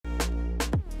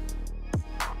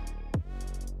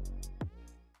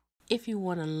If you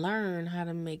want to learn how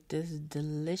to make this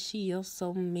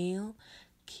delicioso meal,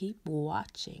 keep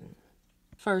watching.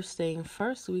 First thing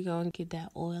first, we're going to get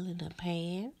that oil in the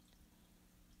pan.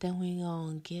 Then we're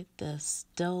going to get the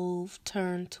stove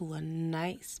turned to a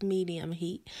nice medium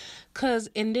heat. Because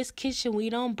in this kitchen, we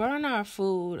don't burn our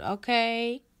food,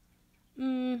 okay?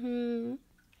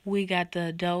 We got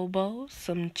the adobo,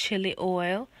 some chili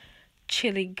oil,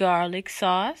 chili garlic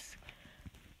sauce,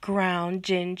 ground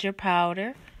ginger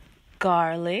powder,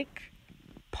 garlic,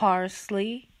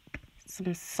 parsley,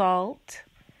 some salt,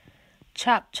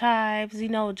 chopped chives,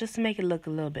 just to make it look a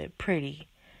little bit pretty.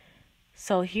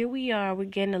 So here we are, we're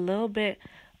getting a little bit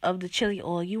of the chili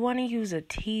oil. You want to use a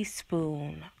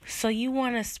teaspoon. So you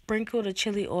want to sprinkle the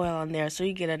chili oil on there so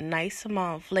you get a nice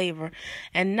amount of flavor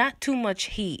and not too much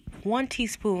heat. 1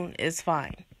 teaspoon is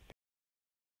fine.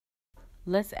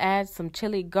 Let's add some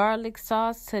chili garlic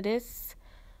sauce to this.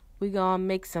 We're going to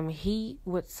make some heat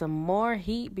with some more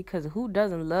heat because who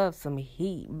doesn't love some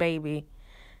heat, baby?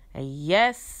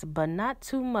 Yes, but not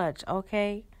too much,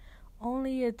 okay?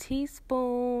 Only a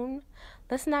teaspoon.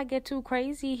 Let's not get too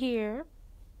crazy here.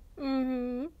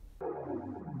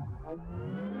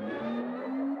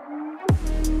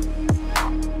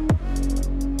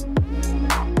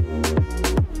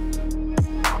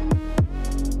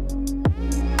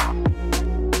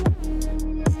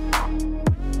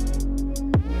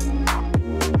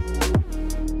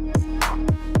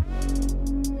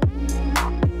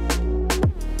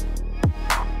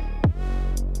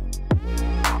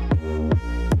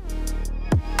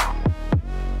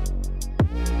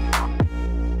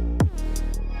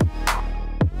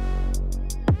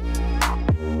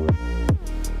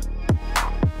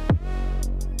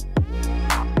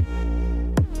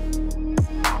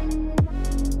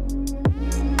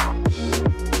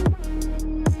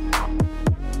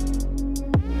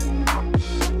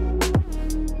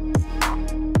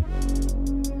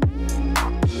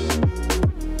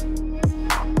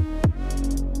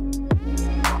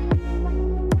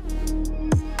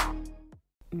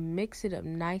 Mix it up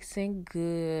nice and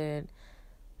good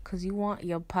because you want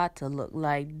your pot to look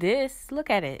like this. Look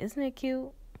at it. Isn't it cute?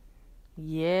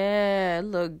 Yeah, it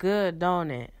look good,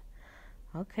 don't it?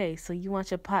 Okay, so you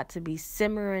want your pot to be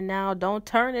simmering now. Don't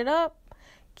turn it up.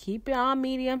 Keep it on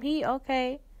medium heat,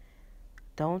 okay?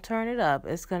 Don't turn it up.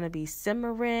 It's going to be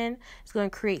simmering. It's going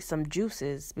to create some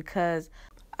juices because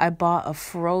I bought a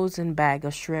frozen bag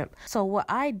of shrimp. So what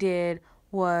I did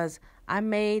was I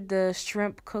made the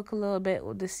shrimp cook a little bit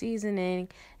with the seasoning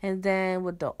and then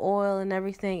with the oil and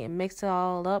everything and mix it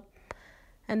all up.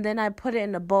 And then I put it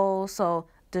in a bowl so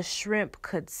the shrimp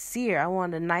could sear. I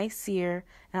wanted a nice sear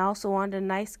and I also wanted a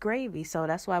nice gravy. So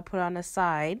that's why I put it on the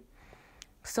side.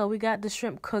 So we got the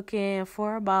shrimp cooking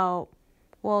for about,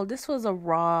 this is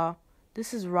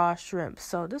raw shrimp.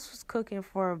 So this was cooking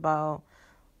for about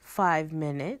 5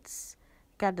 minutes.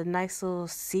 Got the nice little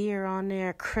sear on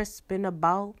there, crisping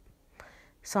about.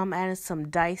 So I'm adding some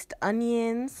diced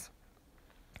onions,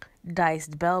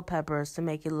 diced bell peppers to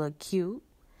make it look cute,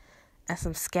 and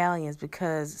some scallions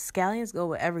because scallions go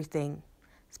with everything,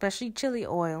 especially chili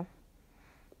oil.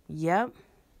 Yep.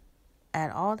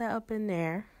 Add all that up in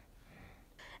there.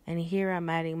 And here I'm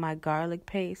adding my garlic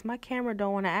paste. My camera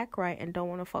don't want to act right and don't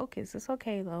want to focus. It's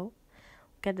okay though.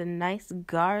 Got the nice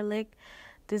garlic.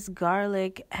 This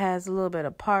garlic has a little bit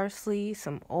of parsley,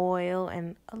 some oil,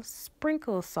 and a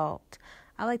sprinkle of salt.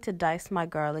 I like to dice my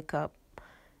garlic up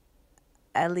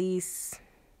at least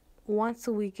once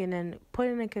a week and then put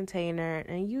it in a container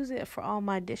and use it for all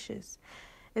my dishes.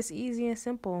 It's easy and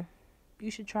simple. You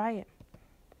should try it.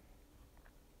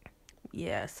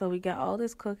 Yeah, so we got all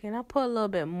this cooking. I put a little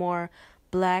bit more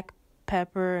black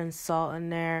pepper and salt in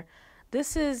there.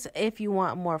 This is if you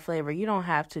want more flavor. You don't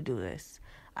have to do this.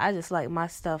 I just like my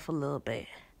stuff a little bit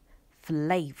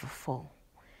flavorful.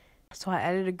 So I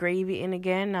added the gravy in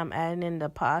again. I'm adding in the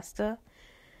pasta.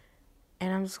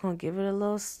 And I'm just going to give it a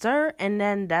little stir. And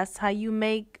then that's how you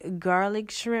make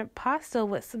garlic shrimp pasta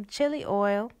with some chili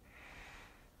oil.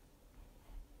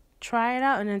 Try it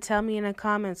out and then tell me in the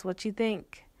comments what you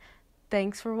think.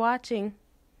 Thanks for watching.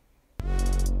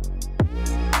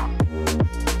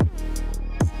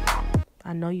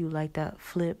 I know you like that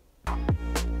flip.